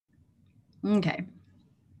Okay.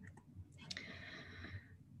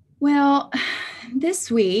 Well, this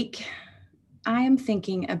week I am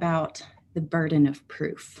thinking about the burden of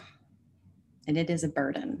proof, and it is a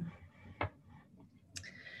burden.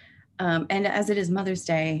 And as it is Mother's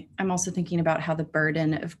Day, I'm also thinking about how the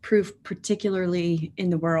burden of proof, particularly in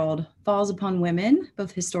the world, falls upon women,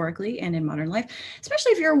 both historically and in modern life.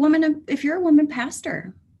 Especially if you're a woman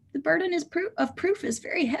pastor, the burden of proof is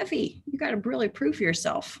very heavy. You got to really prove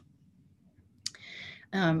yourself.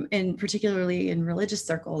 And particularly in religious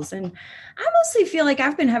circles. And I mostly feel like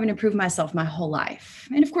I've been having to prove myself my whole life.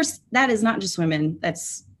 And of course, that is not just women.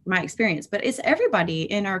 That's my experience, but it's everybody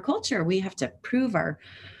in our culture. We have to prove our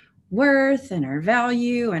worth and our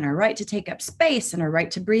value and our right to take up space and our right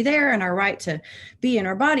to breathe air and our right to be in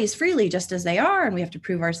our bodies freely just as they are. And we have to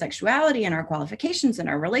prove our sexuality and our qualifications and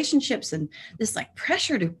our relationships. And this like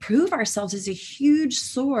pressure to prove ourselves is a huge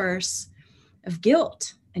source of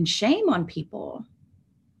guilt and shame on people.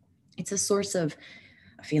 It's a source of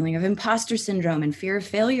a feeling of imposter syndrome and fear of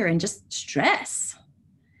failure and just stress.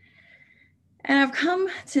 And I've come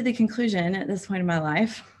to the conclusion at this point in my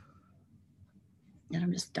life that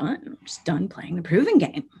I'm just done. I'm just done playing the proving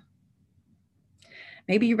game.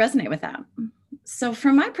 Maybe you resonate with that. So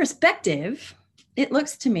from my perspective, it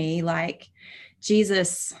looks to me like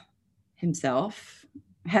Jesus himself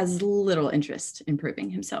has little interest in proving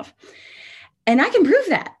himself. And I can prove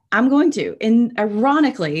that. I'm going to. And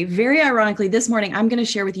ironically, very ironically, this morning, I'm going to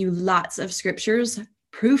share with you lots of scriptures,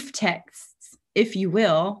 proof texts, if you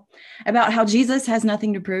will, about how Jesus has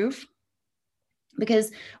nothing to prove.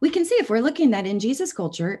 Because we can see if we're looking at in Jesus'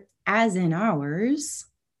 culture, as in ours,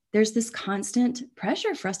 there's this constant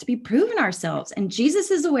pressure for us to be proving ourselves. And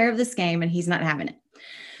Jesus is aware of this game and he's not having it.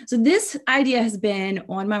 So this idea has been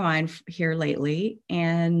on my mind here lately.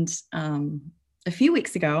 And a few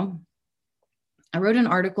weeks ago, I wrote an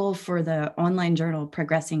article for the online journal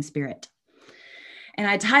Progressing Spirit. And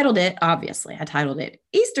I titled it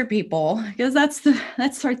Easter People, because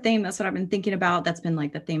that's our theme. That's what I've been thinking about. That's been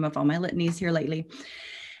like the theme of all my litanies here lately.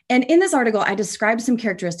 And in this article, I described some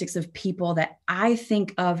characteristics of people that I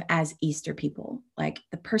think of as Easter people, like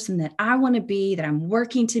the person that I want to be, that I'm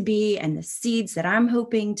working to be, and the seeds that I'm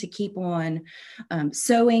hoping to keep on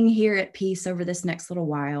sowing here at Peace over this next little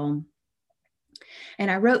while.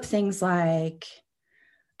 And I wrote things like,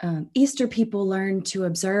 Easter people learn to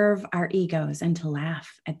observe our egos and to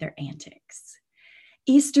laugh at their antics.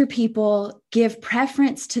 Easter people give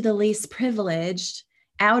preference to the least privileged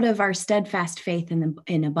out of our steadfast faith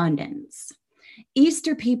in abundance.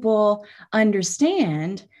 Easter people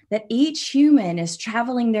understand that each human is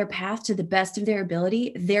traveling their path to the best of their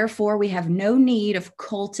ability. Therefore, we have no need of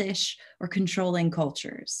cultish or controlling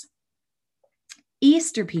cultures.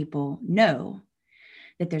 Easter people know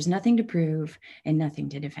that there's nothing to prove and nothing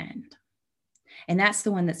to defend. And that's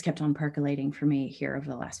the one that's kept on percolating for me here over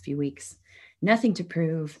the last few weeks. Nothing to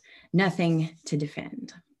prove, nothing to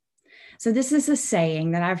defend. So this is a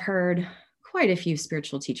saying that I've heard quite a few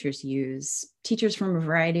spiritual teachers use, teachers from a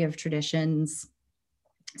variety of traditions.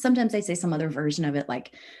 Sometimes they say some other version of it,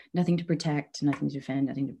 like nothing to protect, nothing to defend,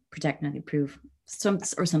 nothing to protect, nothing to prove,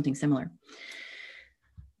 or something similar.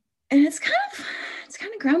 And it's kind of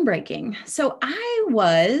groundbreaking. So I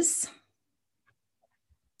was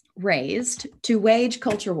raised to wage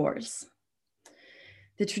culture wars.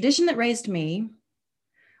 The tradition that raised me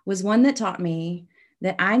was one that taught me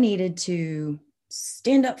that I needed to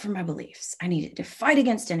stand up for my beliefs. I needed to fight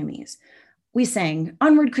against enemies. We sang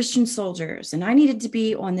Onward Christian Soldiers, and I needed to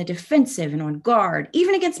be on the defensive and on guard,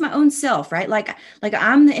 even against my own self, right? Like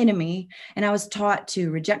I'm the enemy, and I was taught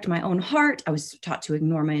to reject my own heart. I was taught to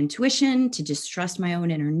ignore my intuition, to distrust my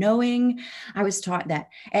own inner knowing. I was taught that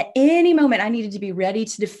at any moment I needed to be ready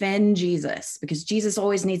to defend Jesus because Jesus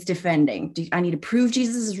always needs defending. I need to prove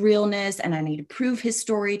Jesus's realness, and I need to prove his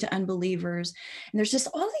story to unbelievers. And there's just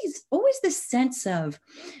always this sense of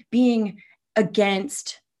being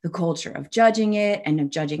against the culture, of judging it and of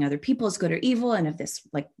judging other people as good or evil, and of this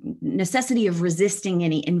like necessity of resisting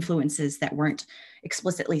any influences that weren't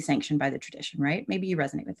explicitly sanctioned by the tradition, right? Maybe you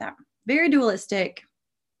resonate with that. Very dualistic,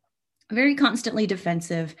 very constantly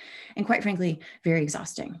defensive, and quite frankly, very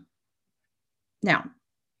exhausting. Now,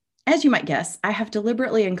 as you might guess, I have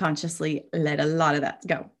deliberately and consciously let a lot of that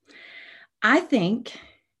go. I think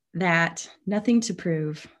that nothing to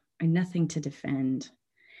prove and nothing to defend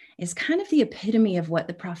is kind of the epitome of what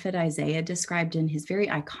the prophet Isaiah described in his very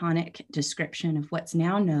iconic description of what's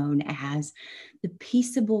now known as the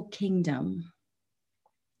peaceable kingdom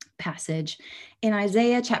passage in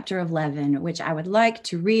Isaiah chapter 11, which I would like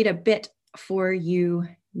to read a bit for you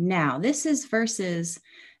now. This is verses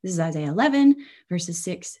This is Isaiah 11, verses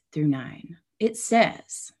 6 through 9. It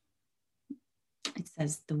says,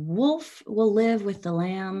 the wolf will live with the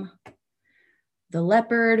lamb. The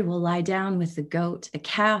leopard will lie down with the goat, the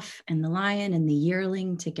calf and the lion and the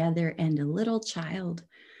yearling together, and a little child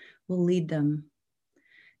will lead them.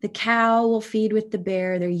 The cow will feed with the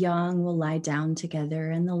bear, their young will lie down together,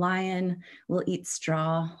 and the lion will eat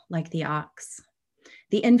straw like the ox.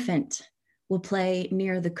 The infant will play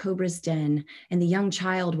near the cobra's den, and the young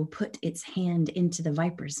child will put its hand into the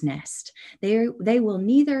viper's nest. They will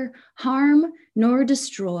neither harm nor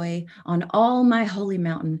destroy on all my holy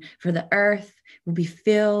mountain, for the earth will be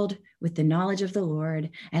filled with the knowledge of the Lord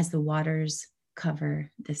as the waters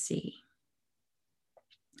cover the sea.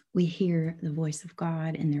 We hear the voice of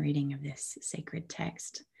God in the reading of this sacred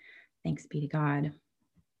text. Thanks be to God.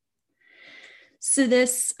 So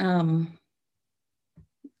this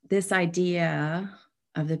idea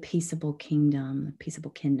of the peaceable kingdom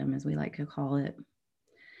as we like to call it,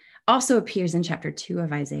 also appears in chapter 2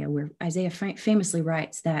 of Isaiah, where Isaiah famously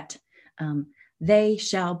writes that they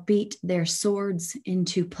shall beat their swords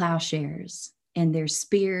into plowshares and their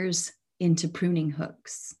spears into pruning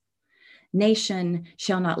hooks. Nation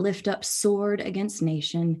shall not lift up sword against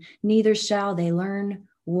nation, neither shall they learn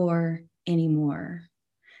war anymore.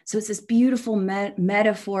 So it's this beautiful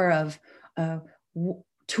metaphor of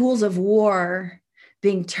tools of war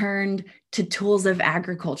being turned to tools of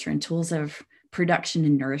agriculture and tools of production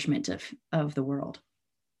and nourishment of the world.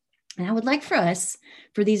 And I would like for us,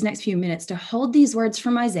 for these next few minutes, to hold these words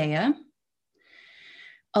from Isaiah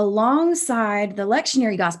alongside the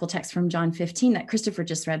lectionary gospel text from John 15 that Christopher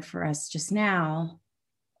just read for us just now,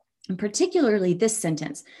 and particularly this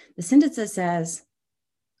sentence, the sentence that says,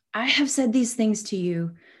 I have said these things to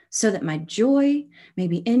you so that my joy may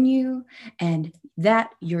be in you and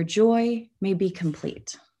that your joy may be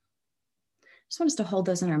complete. I just want us to hold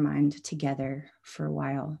those in our mind together for a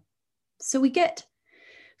while. So we get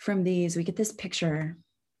this picture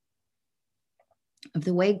of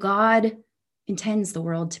the way God intends the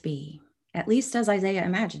world to be, at least as Isaiah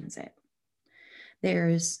imagines it.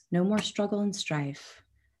 There's no more struggle and strife.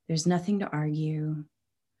 There's nothing to argue.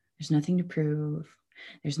 There's nothing to prove.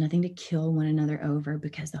 There's nothing to kill one another over,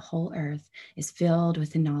 because the whole earth is filled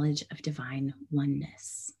with the knowledge of divine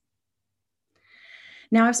oneness.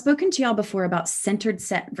 Now, I've spoken to y'all before about centered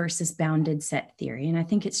set versus bounded set theory, and I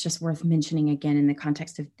think it's just worth mentioning again in the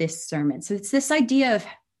context of this sermon. So it's this idea of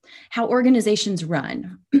how organizations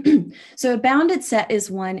run. So a bounded set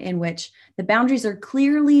is one in which the boundaries are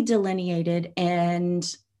clearly delineated and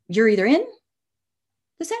you're either in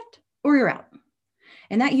the set or you're out.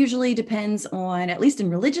 And that usually depends on, at least in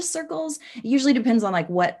religious circles, it usually depends on like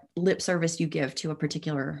what lip service you give to a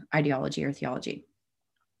particular ideology or theology.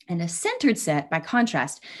 And a centered set, by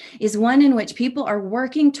contrast, is one in which people are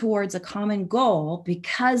working towards a common goal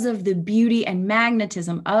because of the beauty and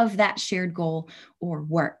magnetism of that shared goal or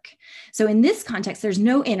work. So in this context, there's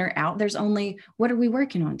no in or out. There's only, what are we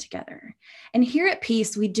working on together? And here at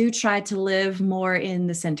Peace, we do try to live more in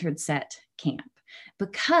the centered set camp,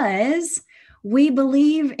 because we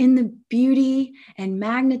believe in the beauty and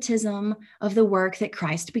magnetism of the work that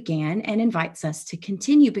Christ began and invites us to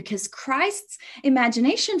continue, because Christ's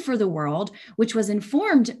imagination for the world, which was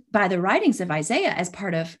informed by the writings of Isaiah as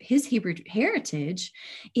part of his Hebrew heritage,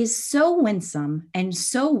 is so winsome and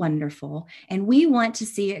so wonderful, and we want to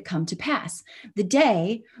see it come to pass. The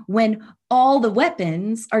day when all the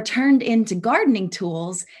weapons are turned into gardening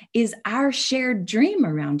tools is our shared dream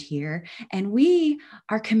around here, and we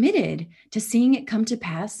are committed to seeing it come to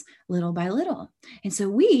pass little by little. And so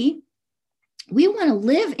we want to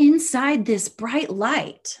live inside this bright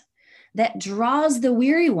light that draws the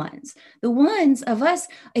weary ones, the ones of us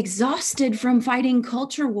exhausted from fighting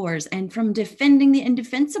culture wars and from defending the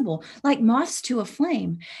indefensible, like moths to a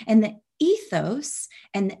flame. And the ethos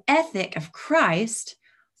and the ethic of Christ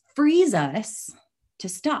frees us to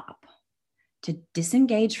stop, to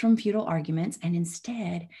disengage from futile arguments, and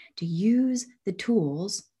instead to use the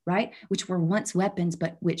tools, right, which were once weapons,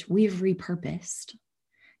 but which we've repurposed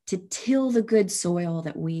to till the good soil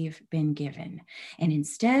that we've been given. And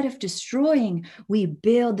instead of destroying, we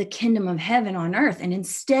build the kingdom of heaven on earth. And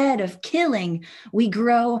instead of killing, we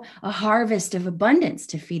grow a harvest of abundance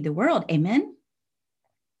to feed the world. Amen?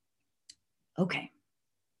 Okay.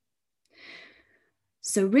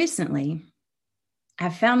 So recently,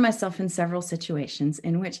 I've found myself in several situations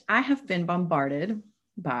in which I have been bombarded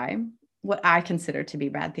by what I consider to be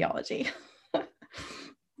bad theology.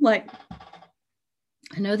 Like,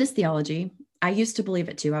 I know this theology. I used to believe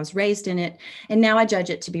it too. I was raised in it, and now I judge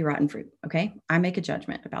it to be rotten fruit. Okay. I make a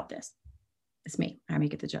judgment about this. It's me. I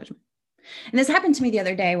make it the judgment. And this happened to me the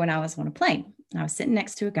other day when I was on a plane. I was sitting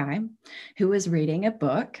next to a guy who was reading a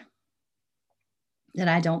book that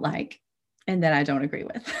I don't like and that I don't agree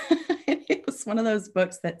with. It was one of those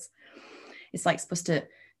books it's like supposed to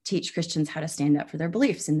teach Christians how to stand up for their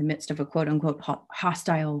beliefs in the midst of a quote unquote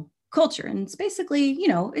hostile culture. And it's basically,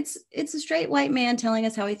 it's a straight white man telling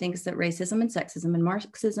us how he thinks that racism and sexism and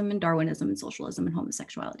Marxism and Darwinism and socialism and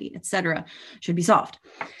homosexuality, etc., should be solved.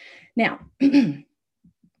 Now,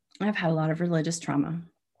 I've had a lot of religious trauma,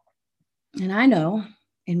 and I know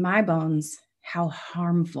in my bones how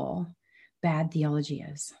harmful bad theology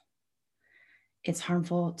is. It's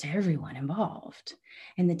harmful to everyone involved.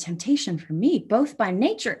 And the temptation for me, both by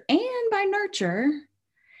nature and by nurture,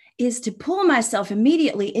 is to pull myself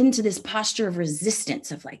immediately into this posture of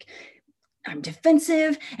resistance of like, I'm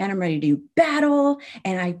defensive and I'm ready to do battle.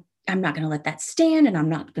 And I'm not going to let that stand, and I'm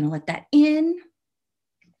not going to let that in.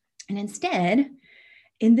 And instead,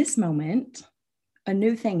 in this moment, a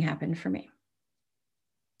new thing happened for me.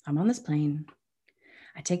 I'm on this plane.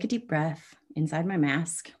 I take a deep breath inside my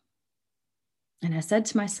mask. And I said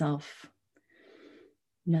to myself,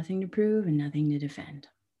 nothing to prove and nothing to defend.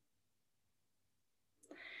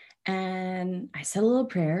 And I said a little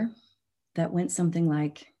prayer that went something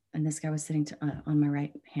like, and this guy was sitting on my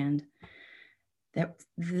right hand, that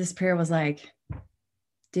this prayer was like,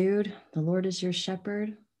 dude, the Lord is your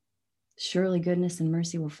shepherd. Surely goodness and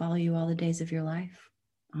mercy will follow you all the days of your life.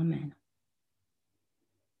 Amen.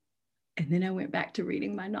 And then I went back to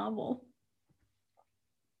reading my novel.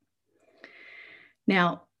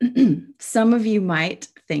 Now, some of you might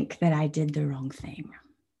think that I did the wrong thing,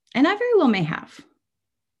 and I very well may have.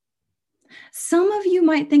 Some of you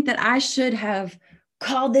might think that I should have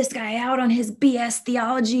called this guy out on his BS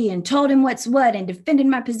theology and told him what's what and defended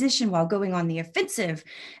my position while going on the offensive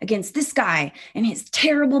against this guy and his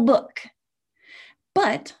terrible book.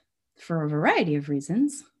 But for a variety of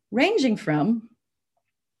reasons, ranging from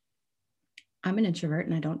I'm an introvert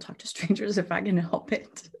and I don't talk to strangers if I can help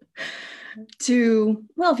it, to,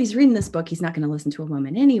 well, if he's reading this book, he's not going to listen to a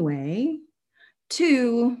woman anyway,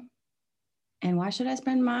 to, and why should I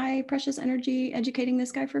spend my precious energy educating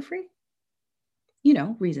this guy for free?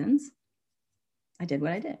 Reasons. I did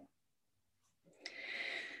what I did.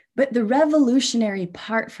 But the revolutionary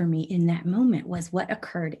part for me in that moment was what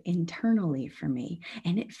occurred internally for me.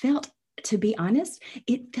 And it felt, to be honest,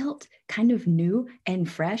 it felt kind of new and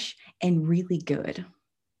fresh and really good.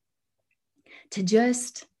 To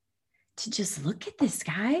just look at this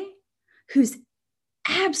guy who's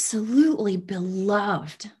absolutely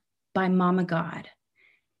beloved by Mama God.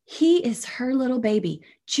 He is her little baby,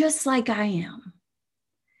 just like I am.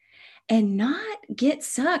 And not get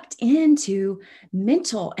sucked into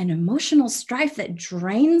mental and emotional strife that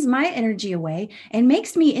drains my energy away and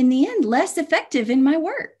makes me, in the end, less effective in my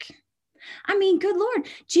work. I mean, good Lord,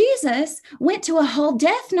 Jesus went to a whole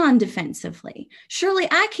death non-defensively. Surely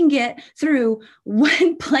I can get through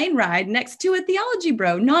one plane ride next to a theology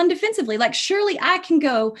bro non-defensively. Like, surely I can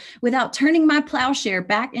go without turning my plowshare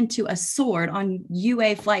back into a sword on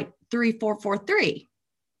UA flight 3443.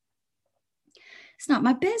 It's not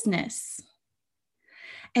my business.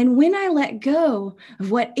 And when I let go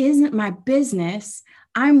of what isn't my business,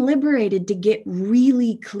 I'm liberated to get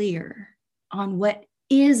really clear on what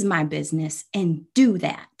is my business and do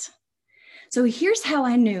that. So here's how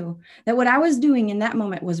I knew that what I was doing in that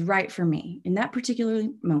moment was right for me in that particular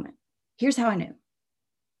moment. Here's how I knew.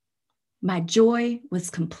 My joy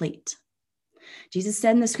was complete. Jesus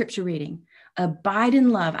said in the scripture reading, abide in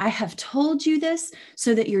love. I have told you this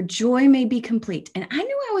so that your joy may be complete. And I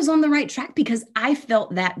knew I was on the right track because I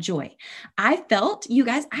felt that joy. I felt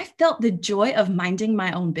the joy of minding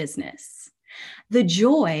my own business. The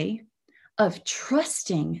joy of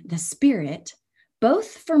trusting the Spirit, both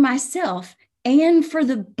for myself and for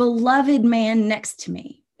the beloved man next to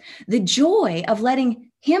me. The joy of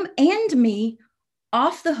letting him and me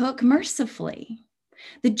off the hook mercifully.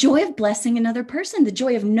 The joy of blessing another person, the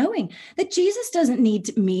joy of knowing that Jesus doesn't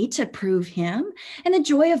need me to prove him, and the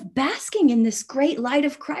joy of basking in this great light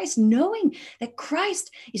of Christ, knowing that Christ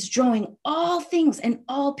is drawing all things and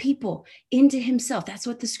all people into himself. That's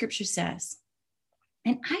what the scripture says.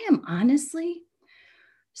 And I am honestly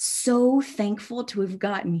so thankful to have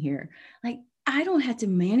gotten here. Like, I don't have to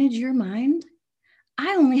manage your mind.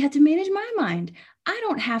 I only have to manage my mind. I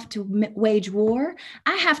don't have to wage war.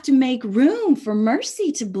 I have to make room for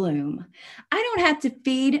mercy to bloom. I don't have to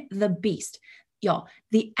feed the beast. Y'all,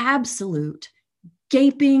 the absolute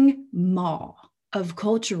gaping maw of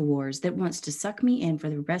culture wars that wants to suck me in for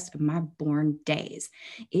the rest of my born days.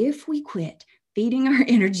 If we quit feeding our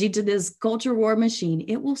energy to this culture war machine,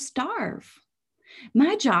 it will starve.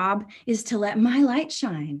 My job is to let my light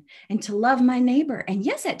shine and to love my neighbor. And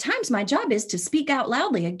yes, at times my job is to speak out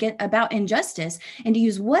loudly about injustice and to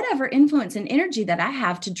use whatever influence and energy that I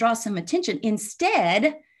have to draw some attention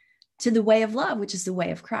instead to the way of love, which is the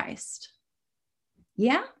way of Christ.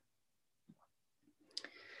 Yeah?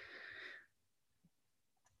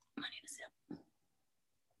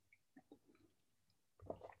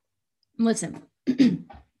 Listen,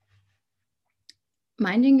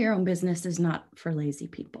 minding your own business is not for lazy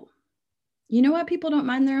people. You know why people don't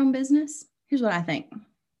mind their own business? Here's what I think.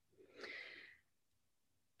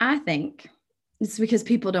 I think it's because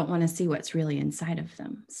people don't want to see what's really inside of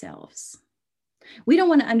themselves. We don't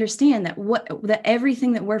want to understand that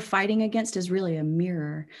everything that we're fighting against is really a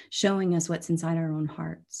mirror showing us what's inside our own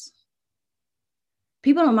hearts.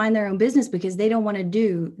 People don't mind their own business because they don't want to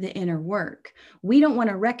do the inner work. We don't want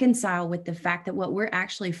to reconcile with the fact that what we're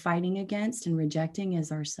actually fighting against and rejecting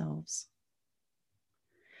is ourselves.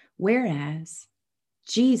 Whereas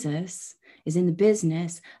Jesus is in the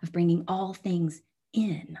business of bringing all things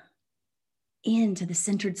into the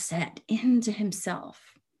centered set, into himself.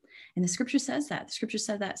 And the scripture says that. The scripture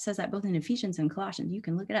says that both in Ephesians and Colossians. You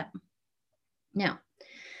can look it up. Now,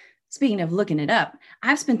 speaking of looking it up,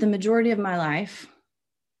 I've spent the majority of my life,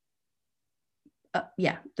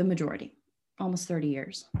 the majority, almost 30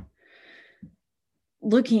 years,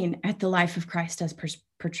 looking at the life of Christ as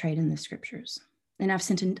portrayed in the scriptures. And I've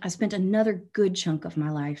spent another good chunk of my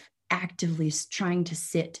life actively trying to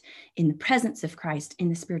sit in the presence of Christ in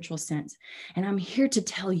the spiritual sense. And I'm here to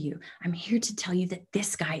tell you that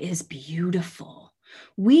this guy is beautiful.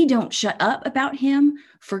 We don't shut up about him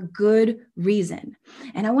for good reason.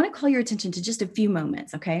 And I want to call your attention to just a few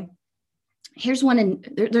moments, okay? There's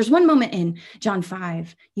one moment in John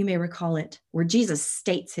 5, you may recall it, where Jesus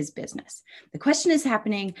states his business. The question is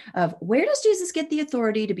happening of where does Jesus get the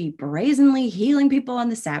authority to be brazenly healing people on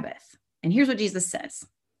the Sabbath? And here's what Jesus says.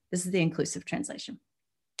 This is the inclusive translation.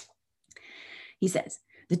 He says,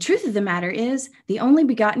 the truth of the matter is the only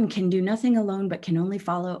begotten can do nothing alone, but can only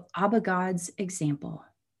follow Abba God's example.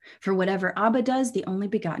 For whatever Abba does, the only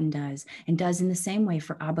begotten does, and does in the same way.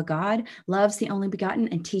 For Abba God loves the only begotten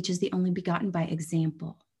and teaches the only begotten by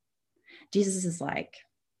example. Jesus is like,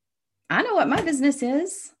 I know what my business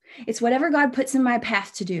is. It's whatever God puts in my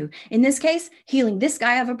path to do. In this case, healing this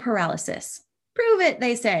guy of a paralysis. Prove it,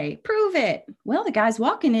 they say. Prove it. Well, the guy's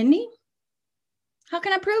walking, isn't he? How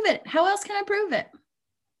can I prove it? How else can I prove it?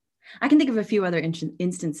 I can think of a few other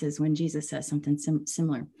instances when Jesus says something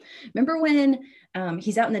similar. Remember when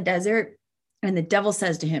he's out in the desert and the devil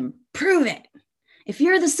says to him, prove it. If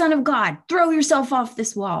you're the Son of God, throw yourself off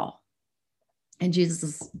this wall. And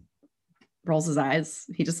Jesus rolls his eyes.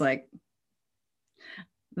 He just the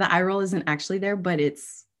eye roll isn't actually there, but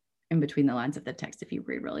it's in between the lines of the text. If you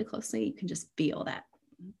read really closely, you can just feel that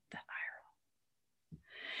eye roll.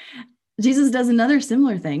 Jesus does another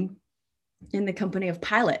similar thing in the company of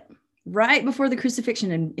Pilate. Right before the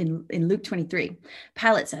crucifixion in Luke 23,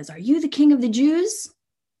 Pilate says, are you the king of the Jews?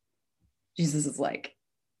 Jesus is like,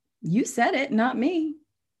 you said it, not me.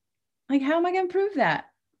 Like, how am I going to prove that?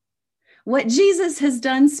 What Jesus has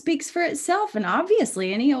done speaks for itself. And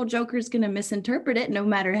obviously, any old joker is going to misinterpret it, no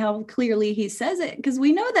matter how clearly he says it, because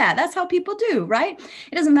we know that. That's how people do, right?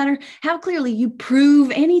 It doesn't matter how clearly you prove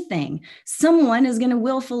anything. Someone is going to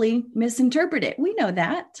willfully misinterpret it. We know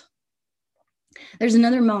that. There's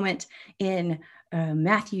another moment in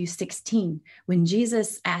Matthew 16 when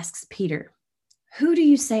Jesus asks Peter, who do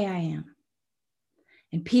you say I am?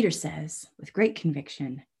 And Peter says with great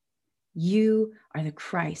conviction, you are the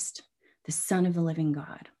Christ, the Son of the living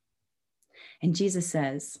God. And Jesus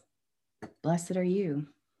says, blessed are you,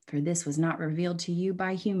 for this was not revealed to you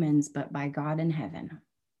by humans, but by God in heaven.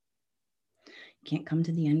 You can't come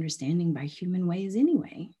to the understanding by human ways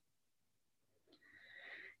anyway.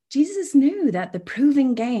 Jesus knew that the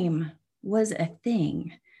proving game was a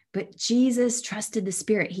thing, but Jesus trusted the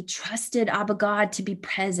Spirit. He trusted Abba God to be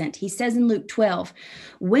present. He says in Luke 12,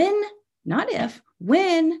 when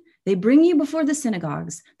they bring you before the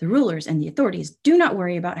synagogues, the rulers and the authorities, do not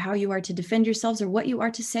worry about how you are to defend yourselves or what you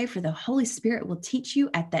are to say, for the Holy Spirit will teach you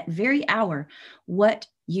at that very hour what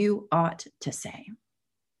you ought to say.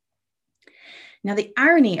 Now, the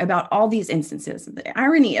irony about all these instances, the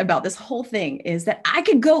irony about this whole thing is that I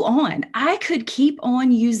could go on. I could keep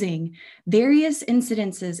on using various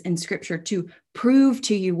incidences in scripture to prove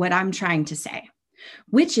to you what I'm trying to say,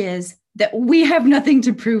 which is that we have nothing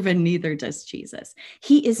to prove and neither does Jesus.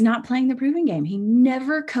 He is not playing the proving game. He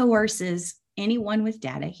never coerces anyone with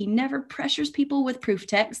data. He never pressures people with proof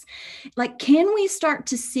texts. Like, can we start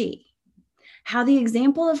to see How the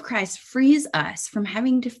example of Christ frees us from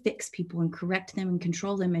having to fix people and correct them and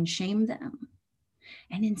control them and shame them.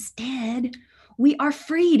 And instead, we are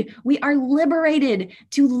freed. We are liberated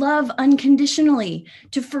to love unconditionally,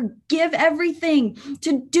 to forgive everything,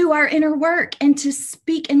 to do our inner work, and to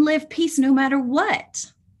speak and live peace no matter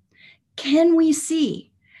what. Can we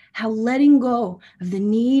see how letting go of the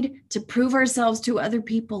need to prove ourselves to other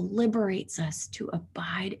people liberates us to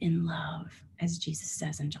abide in love, as Jesus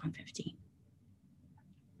says in John 15?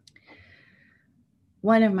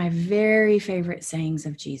 One of my very favorite sayings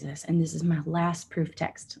of Jesus, and this is my last proof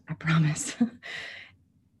text, I promise.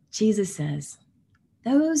 Jesus says,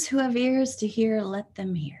 "Those who have ears to hear, let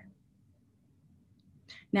them hear."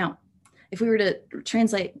 Now, if we were to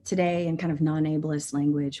translate today in kind of non-ableist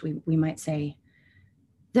language, we might say,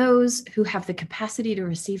 those who have the capacity to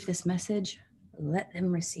receive this message, let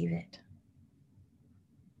them receive it.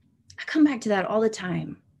 I come back to that all the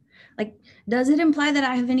time. Like, does it imply that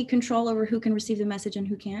I have any control over who can receive the message and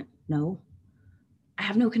who can't? No. I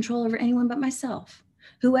have no control over anyone but myself.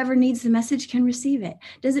 Whoever needs the message can receive it.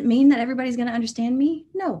 Does it mean that everybody's going to understand me?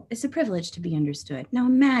 No, it's a privilege to be understood. Now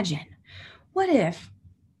imagine, what if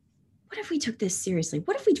we took this seriously?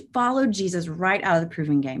 What if we followed Jesus right out of the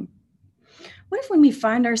proving game? What if when we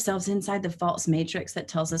find ourselves inside the false matrix that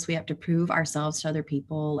tells us we have to prove ourselves to other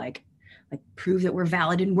people, like prove that we're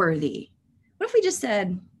valid and worthy? What if we just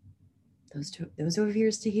said, those who have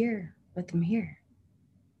ears to hear, let them hear?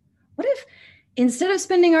 What if instead of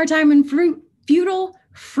spending our time in futile,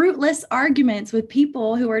 fruitless arguments with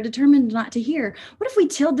people who are determined not to hear, what if we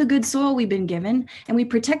tilled the good soil we've been given and we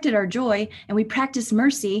protected our joy and we practiced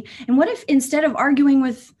mercy? And what if instead of arguing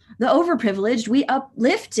with the overprivileged, we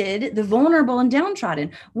uplifted the vulnerable and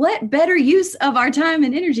downtrodden? What better use of our time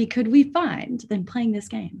and energy could we find than playing this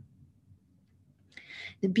game?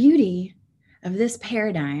 The beauty of this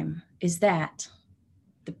paradigm is that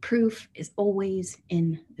the proof is always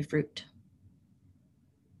in the fruit.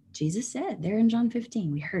 Jesus said there in John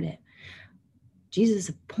 15, we heard it. Jesus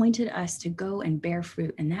appointed us to go and bear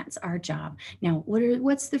fruit, and that's our job. Now,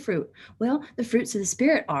 what's the fruit? Well, the fruits of the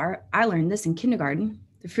Spirit are, I learned this in kindergarten,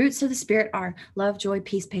 the fruits of the Spirit are love, joy,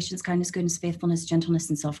 peace, patience, kindness, goodness, faithfulness, gentleness,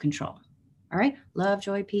 and self-control. All right? Love,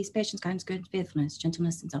 joy, peace, patience, kindness, goodness, faithfulness,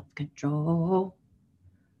 gentleness, and self-control.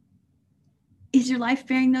 Is your life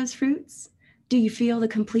bearing those fruits? Do you feel the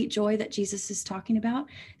complete joy that Jesus is talking about?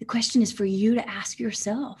 The question is for you to ask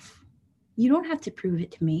yourself. You don't have to prove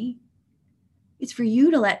it to me. It's for you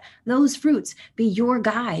to let those fruits be your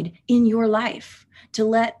guide in your life, to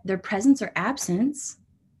let their presence or absence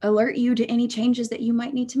alert you to any changes that you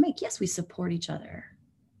might need to make. Yes, we support each other.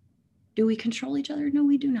 Do we control each other? No,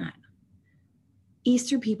 we do not.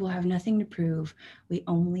 Easter people have nothing to prove. We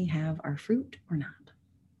only have our fruit or not.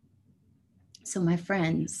 So my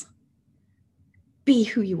friends, be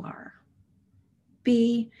who you are.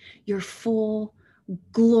 Be your full,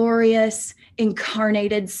 glorious,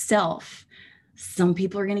 incarnated self. Some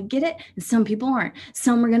people are going to get it and some people aren't.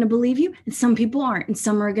 Some are going to believe you and some people aren't. And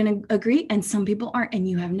some are going to agree and some people aren't. And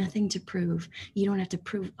you have nothing to prove. You don't have to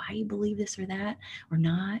prove why you believe this or that or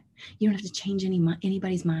not. You don't have to change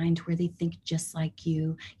anybody's mind to where they think just like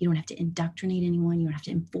you. You don't have to indoctrinate anyone. You don't have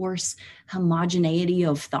to enforce homogeneity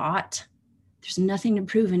of thought. There's nothing to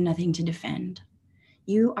prove and nothing to defend.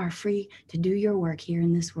 You are free to do your work here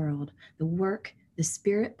in this world, the work the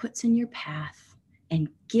Spirit puts in your path and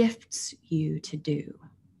gifts you to do.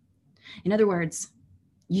 In other words,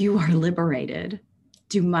 you are liberated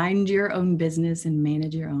to mind your own business and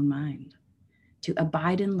manage your own mind, to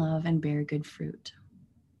abide in love and bear good fruit.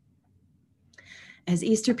 As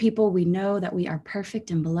Easter people, we know that we are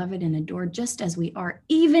perfect and beloved and adored just as we are,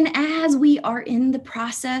 even as we are in the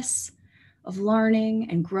process of learning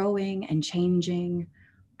and growing and changing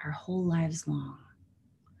our whole lives long.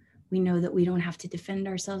 We know that we don't have to defend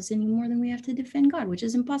ourselves any more than we have to defend God, which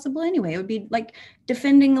is impossible anyway. It would be like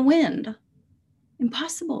defending the wind.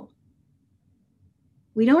 Impossible.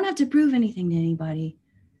 We don't have to prove anything to anybody,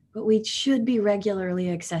 but we should be regularly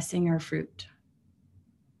assessing our fruit,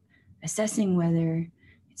 assessing whether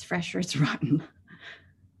it's fresh or it's rotten.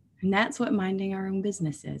 And that's what minding our own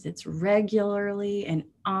business is. It's regularly and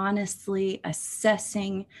honestly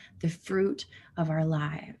assessing the fruit of our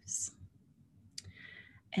lives.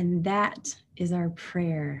 And that is our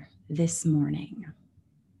prayer this morning,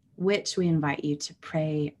 which we invite you to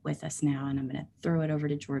pray with us now. And I'm going to throw it over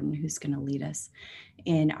to Jordan, who's going to lead us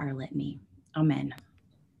in our litany. Amen.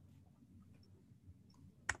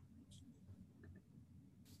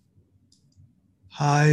 Hi.